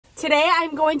Today,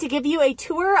 I'm going to give you a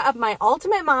tour of my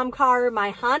ultimate mom car,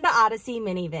 my Honda Odyssey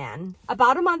minivan.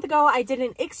 About a month ago, I did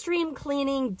an extreme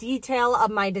cleaning detail of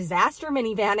my disaster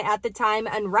minivan at the time,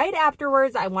 and right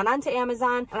afterwards, I went onto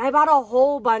Amazon and I bought a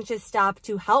whole bunch of stuff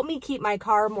to help me keep my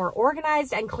car more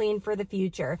organized and clean for the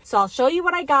future. So I'll show you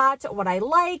what I got, what I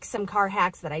like, some car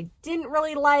hacks that I didn't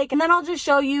really like, and then I'll just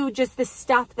show you just the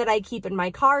stuff that I keep in my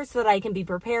car so that I can be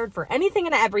prepared for anything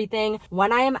and everything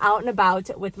when I am out and about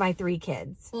with my 3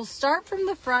 kids. We'll start from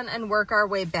the front and work our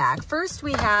way back. First,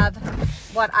 we have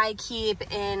what I keep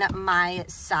in my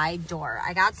side door.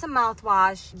 I got some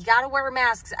mouthwash. You gotta wear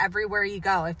masks everywhere you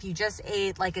go. If you just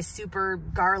ate like a super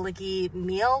garlicky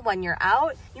meal when you're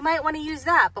out, you might want to use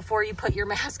that before you put your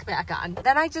mask back on.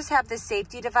 Then I just have this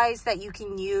safety device that you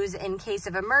can use in case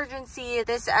of emergency.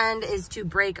 This end is to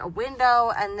break a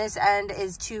window, and this end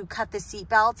is to cut the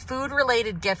seatbelt.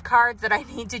 Food-related gift cards that I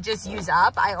need to just use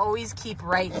up, I always keep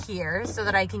right here so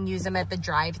that I can use them at the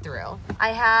drive-thru. I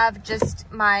have just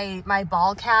my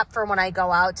ball cap for when I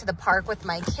go out to the park with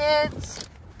my kids.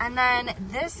 And then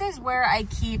this is where I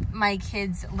keep my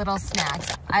kids' little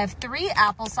snacks. I have 3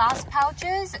 applesauce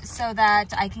pouches so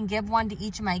that I can give one to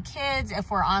each of my kids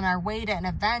if we're on our way to an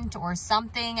event or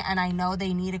something and I know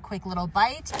they need a quick little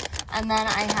bite. And then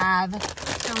I have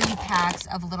 3 packs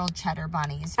of little cheddar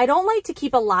bunnies. I don't like to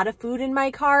keep a lot of food in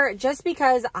my car just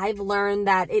because I've learned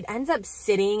that it ends up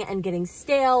sitting and getting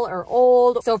stale or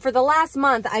old. So for the last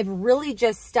month, I've really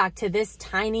just stuck to this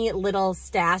tiny little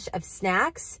stash of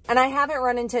snacks. And I haven't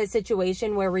run into a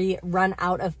situation where we run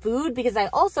out of food because I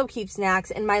also keep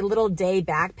snacks in my little day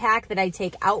backpack that I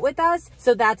take out with us.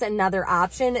 So that's another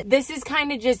option. This is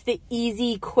kind of just the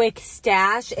easy, quick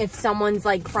stash. If someone's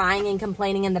like crying and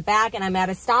complaining in the back and I'm at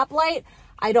a stoplight,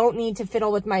 I don't need to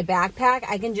fiddle with my backpack.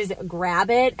 I can just grab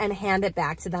it and hand it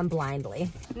back to them blindly.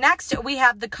 Next, we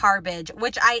have the garbage,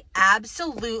 which I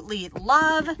absolutely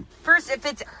love. First, it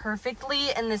fits perfectly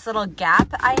in this little gap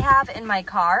I have in my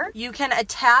car. You can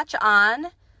attach on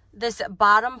this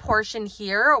bottom portion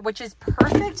here, which is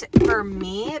perfect for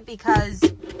me because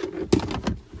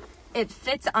it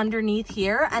fits underneath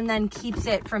here and then keeps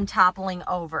it from toppling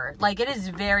over. Like, it is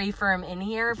very firm in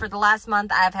here. For the last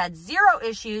month, I've had 0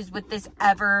 issues with this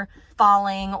ever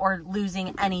falling or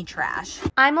losing any trash.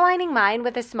 I'm lining mine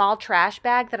with a small trash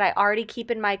bag that I already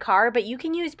keep in my car, but you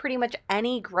can use pretty much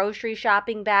any grocery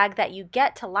shopping bag that you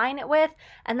get to line it with.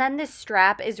 And then this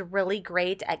strap is really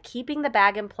great at keeping the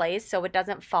bag in place so it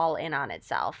doesn't fall in on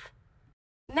itself.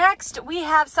 Next, we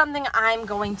have something I'm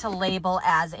going to label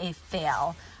as a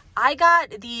fail. I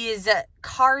got these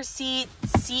car seat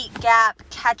gap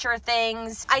catcher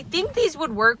things. I think these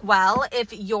would work well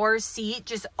if your seat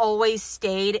just always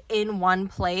stayed in one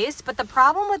place. But the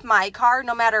problem with my car,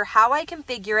 no matter how I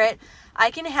configure it,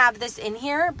 I can have this in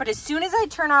here, but as soon as I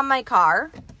turn on my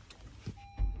car,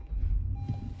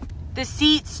 the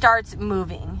seat starts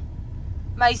moving.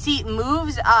 My seat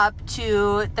moves up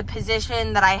to the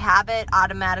position that I have it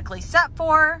automatically set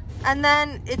for, and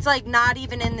then it's like not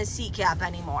even in the seat cap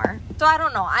anymore. So I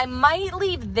don't know, I might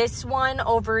leave this one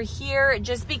over here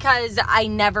just because I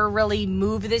never really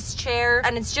move this chair,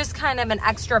 and it's just kind of an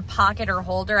extra pocket or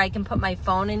holder. I can put my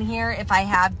phone in here if I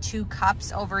have 2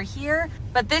 cups over here.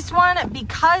 But this one,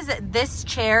 because this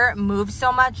chair moves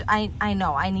so much, I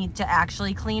know I need to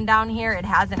actually clean down here. It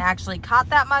hasn't actually caught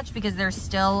that much because there's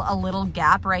still a little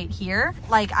gap right here.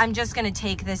 Like, I'm just gonna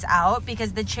take this out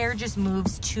because the chair just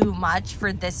moves too much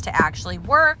for this to actually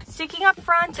work. Sticking up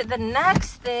front, the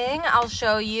next thing I'll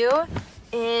show you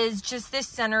is just this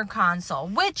center console,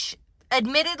 which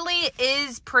admittedly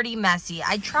is pretty messy.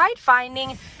 I tried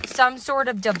finding some sort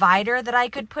of divider that I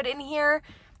could put in here,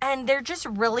 and there just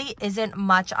really isn't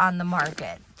much on the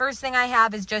market. First thing I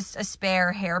have is just a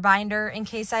spare hair binder in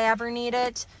case I ever need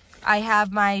it. I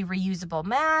have my reusable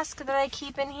mask that I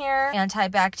keep in here,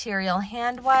 antibacterial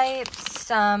hand wipes,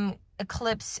 some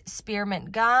Eclipse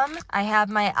spearmint gum. I have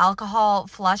my alcohol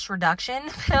flush reduction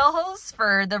pills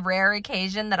for the rare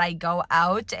occasion that I go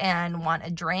out and want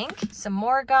a drink. Some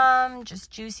more gum,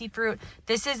 just juicy fruit.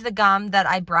 This is the gum that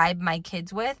I bribe my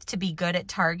kids with to be good at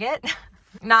Target.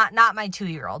 Not my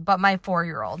 2-year-old, but my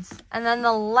 4-year-olds. And then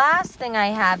the last thing I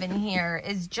have in here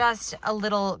is just a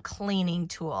little cleaning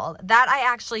tool that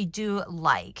I actually do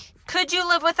like. Could you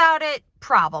live without it?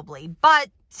 Probably. But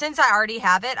since I already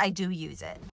have it, I do use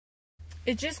it.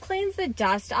 It just cleans the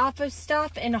dust off of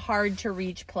stuff in hard to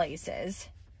reach places.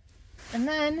 And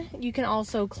then you can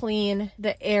also clean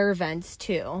the air vents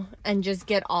too and just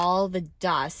get all the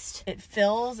dust. It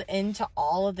fills into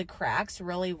all of the cracks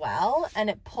really well and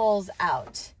it pulls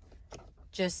out.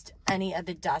 just any of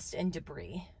the dust and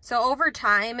debris. So over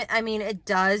time, I mean, it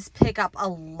does pick up a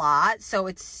lot. So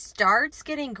it starts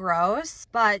getting gross,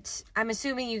 but I'm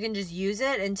assuming you can just use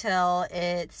it until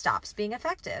it stops being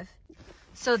effective.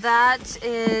 So that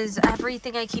is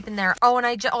everything I keep in there. Oh, and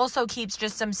I also keeps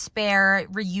just some spare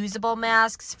reusable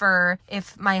masks for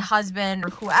if my husband or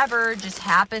whoever just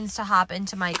happens to hop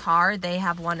into my car, they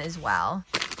have one as well.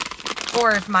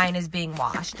 Or if mine is being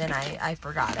washed and I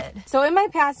forgot it. So in my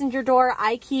passenger door,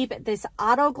 I keep this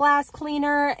auto glass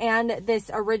cleaner and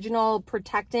this original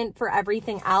protectant for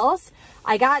everything else.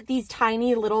 I got these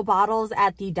tiny little bottles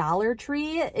at the Dollar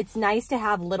Tree. It's nice to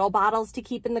have little bottles to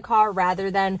keep in the car rather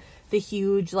than the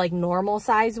huge, like, normal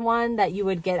size one that you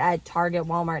would get at Target,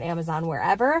 Walmart, Amazon,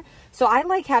 wherever. So I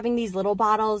like having these little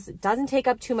bottles. It doesn't take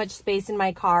up too much space in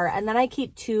my car. And then I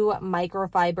keep 2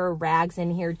 microfiber rags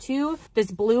in here too.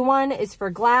 This blue one is for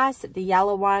glass. The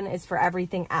yellow one is for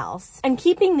everything else. And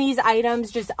keeping these items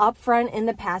just up front in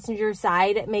the passenger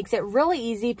side makes it really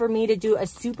easy for me to do a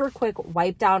super quick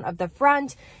wipe down of the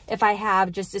front if I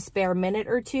have just a spare minute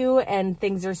or two and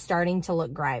things are starting to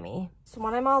look grimy. So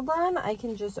when I'm all done, I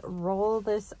can just roll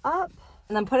this up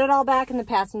and then put it all back in the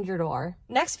passenger door.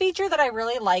 Next feature that I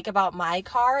really like about my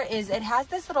car is it has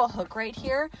this little hook right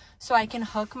here so I can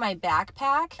hook my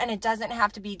backpack and it doesn't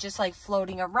have to be just like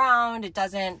floating around. It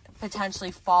doesn't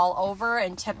potentially fall over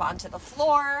and tip onto the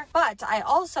floor. But I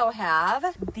also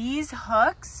have these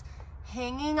hooks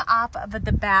hanging off of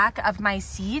the back of my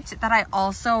seat that I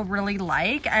also really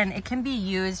like, and it can be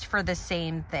used for the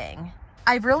same thing.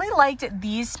 I really liked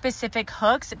these specific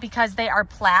hooks because they are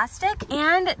plastic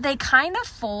and they kind of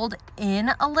fold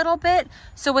in a little bit.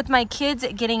 So with my kids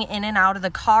getting in and out of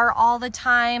the car all the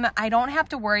time, I don't have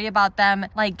to worry about them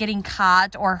like getting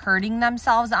caught or hurting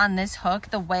themselves on this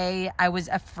hook the way I was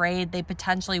afraid they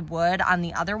potentially would on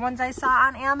the other ones I saw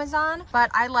on Amazon. But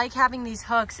I like having these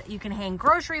hooks. You can hang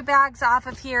grocery bags off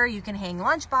of here. You can hang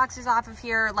lunch boxes off of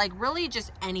here, like really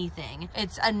just anything.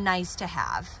 It's a nice to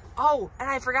have. Oh, and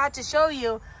I forgot to show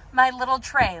you my little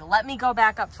tray. Let me go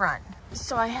back up front.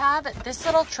 So I have this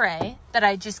little tray that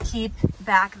I just keep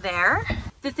back there.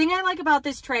 The thing I like about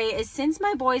this tray is since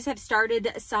my boys have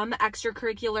started some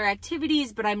extracurricular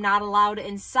activities, but I'm not allowed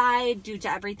inside due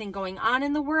to everything going on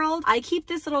in the world, I keep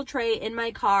this little tray in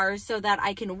my car so that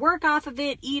I can work off of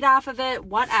it, eat off of it,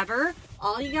 whatever.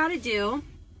 All you gotta do,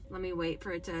 let me wait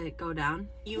for it to go down.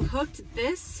 You hooked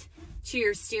this to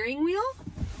your steering wheel.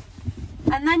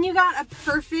 And then you got a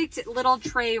perfect little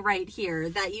tray right here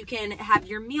that you can have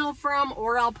your meal from,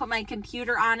 or I'll put my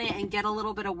computer on it and get a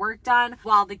little bit of work done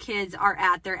while the kids are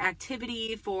at their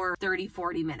activity for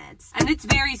 30-40 minutes. And it's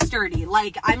very sturdy.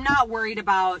 Like, I'm not worried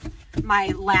about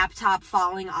my laptop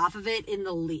falling off of it in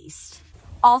the least.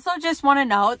 Also, just want to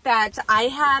note that I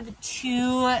have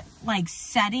 2 like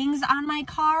settings on my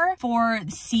car for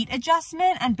seat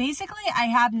adjustment, and basically I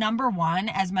have number 1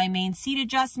 as my main seat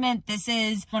adjustment. This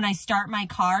is when I start my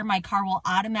car will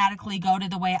automatically go to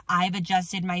the way I've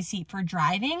adjusted my seat for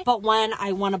driving. But when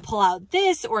I want to pull out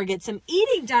this or get some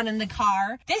eating done in the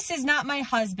car, this is not my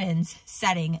husband's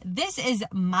setting. This is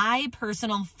my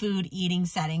personal food eating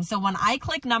setting. So when I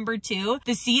click number 2,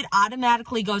 the seat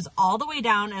automatically goes all the way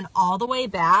down and all the way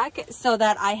back so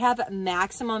that I have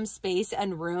maximum space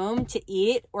and room to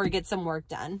eat or get some work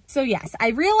done. So yes, I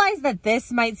realize that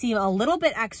this might seem a little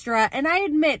bit extra, and I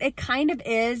admit it kind of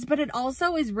is, but it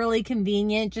also is really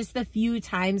convenient just the few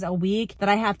times a week that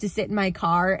I have to sit in my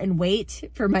car and wait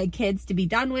for my kids to be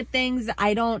done with things.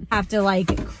 I don't have to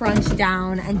like crunch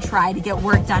down and try to get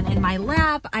work done in my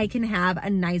lap. I can have a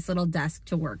nice little desk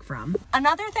to work from.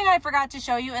 Another thing I forgot to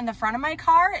show you in the front of my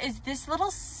car is this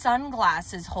little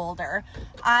sunglasses holder.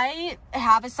 I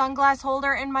have a sunglass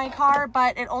holder in my car,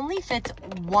 but it only fits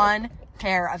 1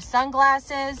 pair of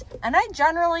sunglasses, and I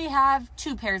generally have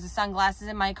 2 pairs of sunglasses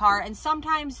in my car and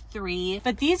sometimes 3,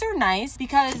 but these are nice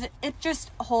because it just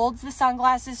holds the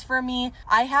sunglasses for me.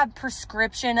 I have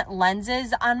prescription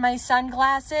lenses on my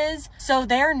sunglasses, so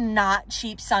they're not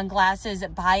cheap sunglasses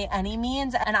by any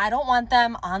means, and I don't want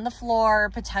them on the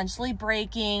floor potentially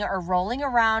breaking or rolling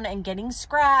around and getting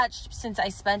scratched since I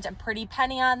spent a pretty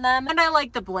penny on them. And I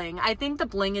like the bling. I think the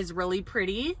bling is really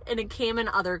pretty, and it came in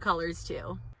other colors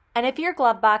too. And if your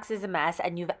glove box is a mess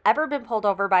and you've ever been pulled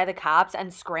over by the cops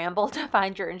and scrambled to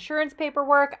find your insurance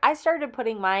paperwork, I started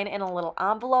putting mine in a little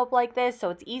envelope like this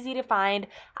so it's easy to find.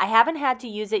 I haven't had to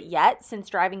use it yet since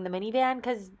driving the minivan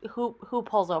because who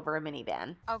pulls over a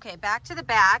minivan? Okay, back to the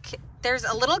back. there's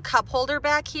a little cup holder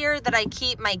back here that I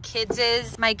keep my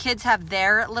kids'. My kids have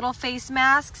their little face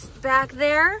masks back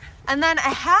there. And then a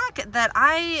hack that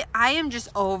I am just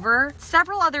over.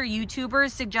 Several other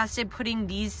YouTubers suggested putting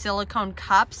these silicone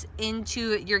cups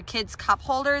into your kids' cup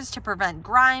holders to prevent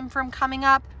grime from coming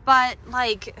up. But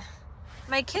like,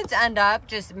 my kids end up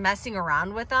just messing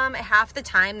around with them. Half the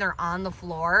time they're on the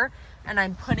floor and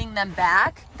I'm putting them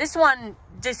back. This one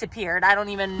disappeared. I don't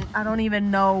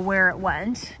even know where it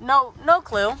went. No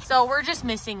clue. So we're just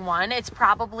missing one. It's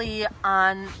probably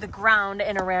on the ground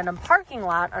in a random parking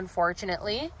lot,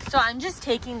 unfortunately. So I'm just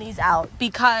taking these out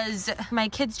because my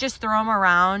kids just throw them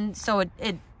around, so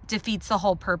it defeats the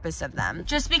whole purpose of them.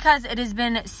 Just because it has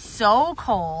been so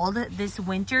cold this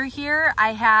winter here,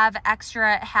 I have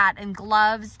extra hat and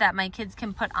gloves that my kids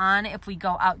can put on if we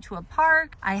go out to a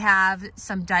park. I have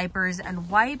some diapers and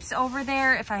wipes over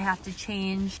there if I have to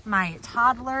change my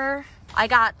toddler. I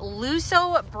got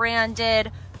Lusso branded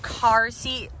car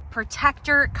seat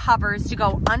protector covers to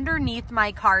go underneath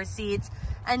my car seats.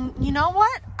 And you know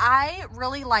what? I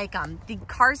really like them. The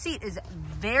car seat is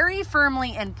very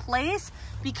firmly in place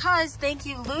because, thank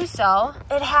you, Lusso,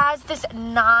 it has this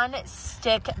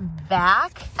non-stick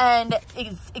back and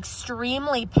it's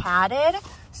extremely padded.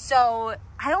 So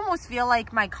I almost feel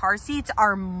like my car seats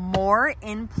are more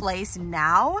in place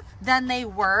now than they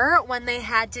were when they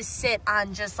had to sit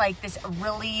on just like this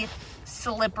really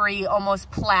slippery,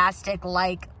 almost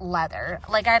plastic-like leather.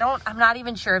 Like I'm not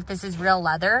even sure if this is real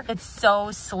leather. It's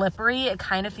so slippery, it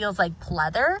kind of feels like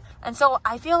pleather. And so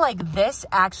I feel like this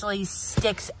actually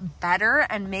sticks better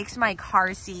and makes my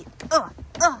car seat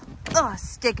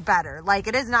stick better. Like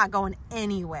it is not going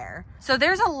anywhere. So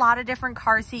there's a lot of different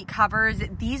car seat covers.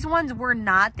 These ones were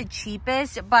not the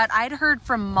cheapest, but I'd heard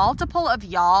from multiple of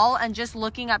y'all and just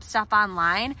looking up stuff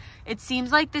online, it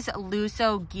seems like this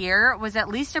Lusso gear was at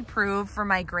least approved for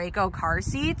my Graco car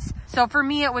seats. So for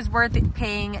me, it was worth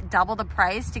paying double the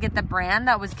price to get the brand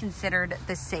that was considered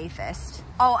the safest.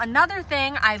 Oh, another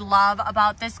thing I love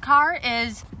about this car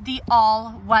is the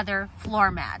all-weather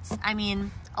floor mats. I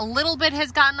mean, a little bit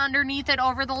has gotten underneath it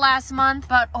over the last month,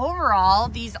 but overall,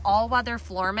 these all-weather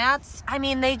floor mats, I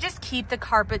mean, they just keep the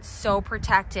carpet so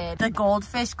protected. The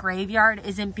goldfish graveyard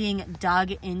isn't being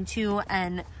dug into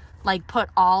and like put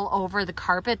all over the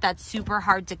carpet. That's super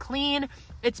hard to clean.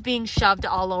 It's being shoved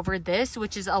all over this,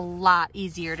 which is a lot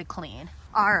easier to clean.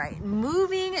 All right,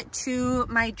 moving to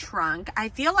my trunk. I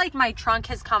feel like my trunk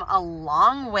has come a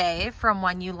long way from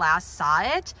when you last saw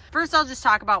it. First, I'll just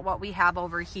talk about what we have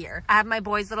over here. I have my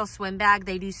boys' little swim bag.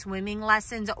 They do swimming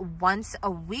lessons once a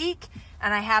week,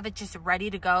 and I have it just ready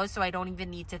to go, so I don't even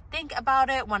need to think about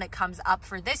it when it comes up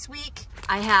for this week.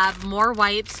 I have more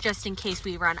wipes just in case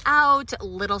we run out,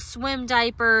 little swim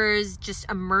diapers,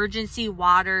 just emergency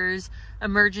waters,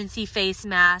 emergency face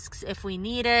masks if we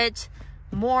need it.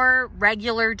 More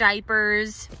regular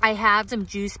diapers. I have some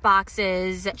juice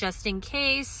boxes just in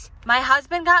case. My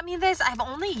husband got me this. I've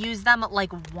only used them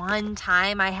like one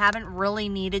time. I haven't really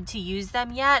needed to use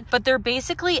them yet, but they're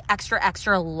basically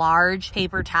extra large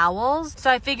paper towels.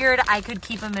 So I figured I could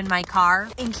keep them in my car.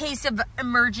 In case of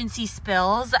emergency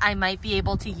spills, I might be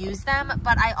able to use them,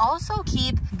 but I also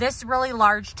keep this really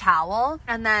large towel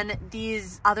and then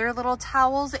these other little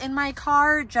towels in my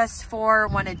car just for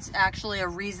when it's actually a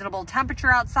reasonable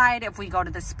temperature outside. If we go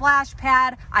to the splash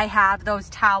pad, I have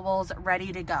those towels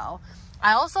ready to go.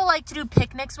 I also like to do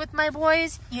picnics with my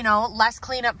boys. You know, less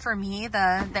cleanup for me.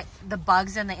 The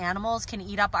bugs and the animals can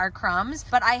eat up our crumbs.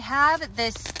 But I have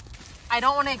this, I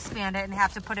don't want to expand it and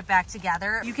have to put it back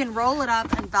together. You can roll it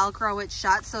up and Velcro it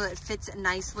shut so it fits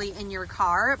nicely in your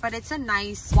car. But it's a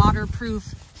nice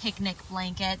waterproof picnic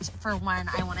blanket for when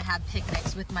I want to have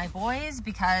picnics with my boys,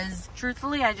 because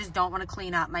truthfully I just don't want to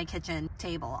clean up my kitchen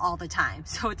table all the time,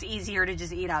 so it's easier to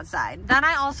just eat outside. Then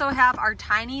I also have our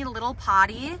tiny little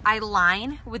potty I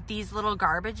line with these little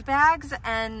garbage bags,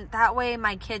 and that way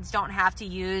my kids don't have to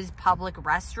use public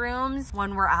restrooms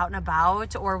when we're out and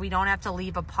about, or we don't have to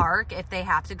leave a park if they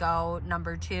have to go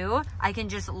number 2. I can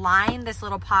just line this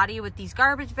little potty with these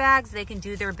garbage bags. They can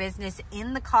do their business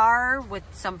in the car with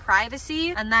some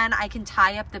privacy, and then I can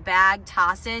tie up the bag,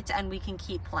 toss it, and we can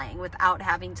keep playing without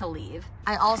having to leave.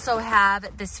 I also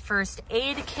have this first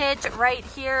aid kit right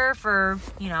here for,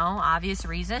 you know, obvious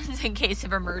reasons, in case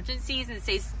of emergencies,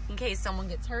 in case someone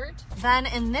gets hurt. Then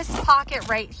in this pocket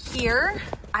right here,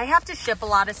 I have to ship a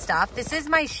lot of stuff. This is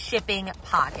my shipping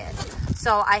pocket.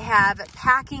 So I have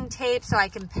packing tape so I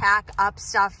can pack up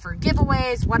stuff for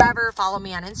giveaways, whatever. Follow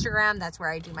me on Instagram. That's where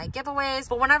I do my giveaways.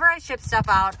 But whenever I ship stuff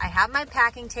out, I have my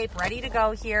packing tape ready to go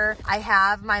here. I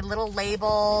have my little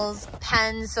labels,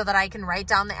 pens so that I can write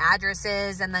down the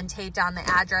addresses and then tape down the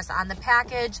address on the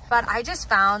package. But I just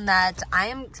found that I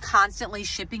am constantly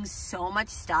shipping so much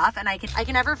stuff, and I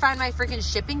can never find my freaking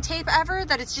shipping tape ever,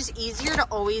 that it's just easier to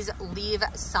always leave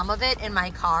some of it in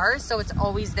my car so it's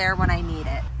always there when I need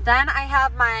it. Then I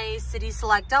have my City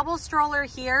Select double stroller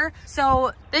here.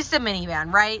 So this is a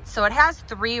minivan, right? So it has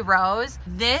 3 rows.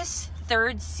 This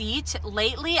third seat,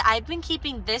 lately I've been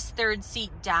keeping this third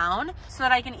seat down so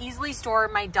that I can easily store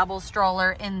my double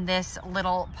stroller in this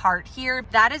little part here.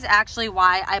 That is actually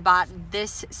why I bought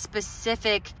this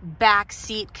specific back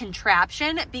seat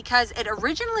contraption, because it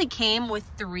originally came with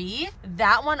 3.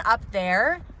 That one up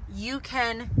there, you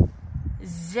can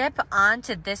zip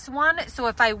onto this one. So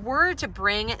if I were to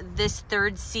bring this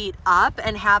third seat up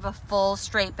and have a full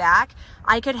straight back,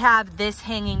 I could have this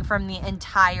hanging from the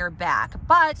entire back.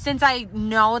 But since I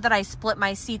know that I split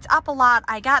my seats up a lot,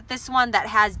 I got this one that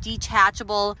has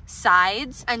detachable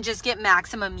sides and just get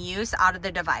maximum use out of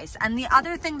the device. And the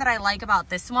other thing that I like about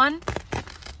this one,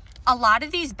 a lot of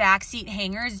these backseat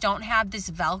hangers don't have this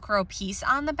Velcro piece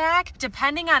on the back.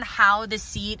 Depending on how the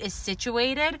seat is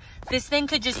situated, this thing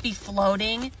could just be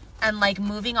floating and like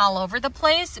moving all over the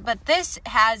place. But this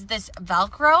has this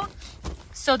Velcro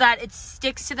so that it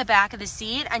sticks to the back of the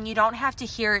seat and you don't have to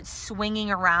hear it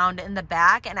swinging around in the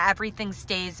back, and everything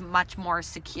stays much more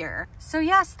secure. So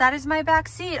yes, that is my back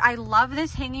seat. I love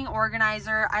this hanging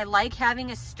organizer. I like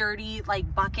having a sturdy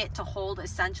like bucket to hold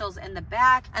essentials in the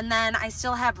back, and then I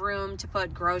still have room to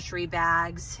put grocery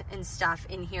bags and stuff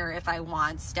in here if I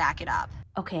want, stack it up.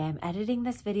 Okay, I'm editing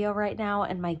this video right now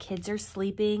and my kids are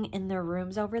sleeping in their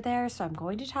rooms over there, so I'm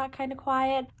going to talk kind of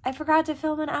quiet. I forgot to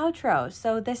film an outro,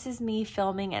 so this is me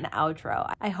filming an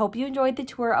outro. I hope you enjoyed the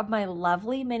tour of my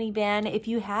lovely minivan. If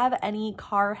you have any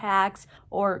car hacks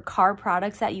or car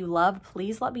products that you love,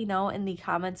 please let me know in the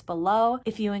comments below.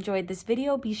 If you enjoyed this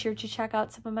video, be sure to check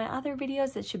out some of my other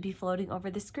videos that should be floating over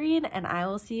the screen, and I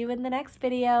will see you in the next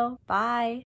video. Bye!